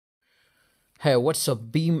Hey, what's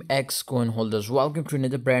up, BEAMX coin holders? Welcome to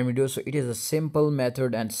another brand video. So it is a simple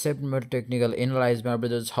method and simple technical analyze, my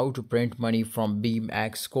brothers, how to print money from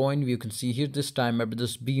BEAMX coin. You can see here this time, my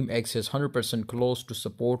brothers, BEAMX is 100% close to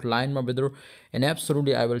support line, my brother, and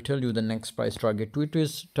absolutely I will tell you the next price target. It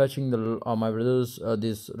is touching the my brothers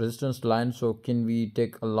this resistance line. So can we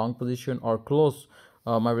take a long position or close,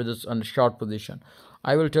 my brothers, on a short position?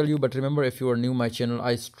 I will tell you, but remember, if you are new my channel,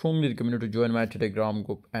 I strongly recommend you to join my Telegram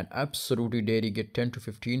group and absolutely daily get 10 to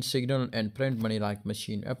 15 signal and print money like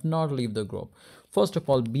machine. If not, leave the group. First of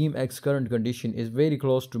all, BEAMX current condition is very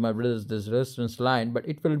close to my brothers this resistance line, but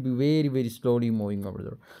it will be very slowly moving over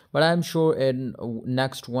there. But I am sure in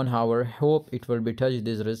next 1 hour, hope it will be touch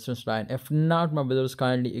this resistance line. If not, my brothers,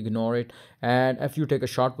 kindly ignore it. And if you take a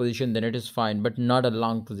short position, then it is fine, but not a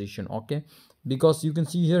long position. Okay, because you can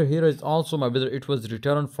see here is also my brother, it was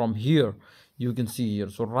returned from here. You can see here,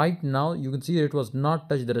 so right now you can see it was not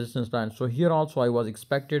touch the resistance line, so here also I was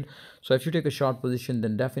expected. So if you take a short position,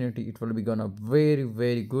 then definitely it will be gonna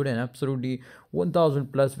very good and absolutely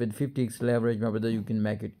 1000 plus with 50x leverage, my brother. You can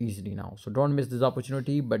make it easily now, so don't miss this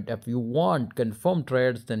opportunity. But if you want confirmed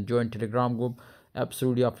trades, then join Telegram group.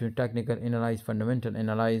 Absolutely, after technical analyze, fundamental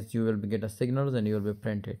analyze, you will be get a signals and you will be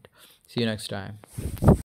printed. See you next time.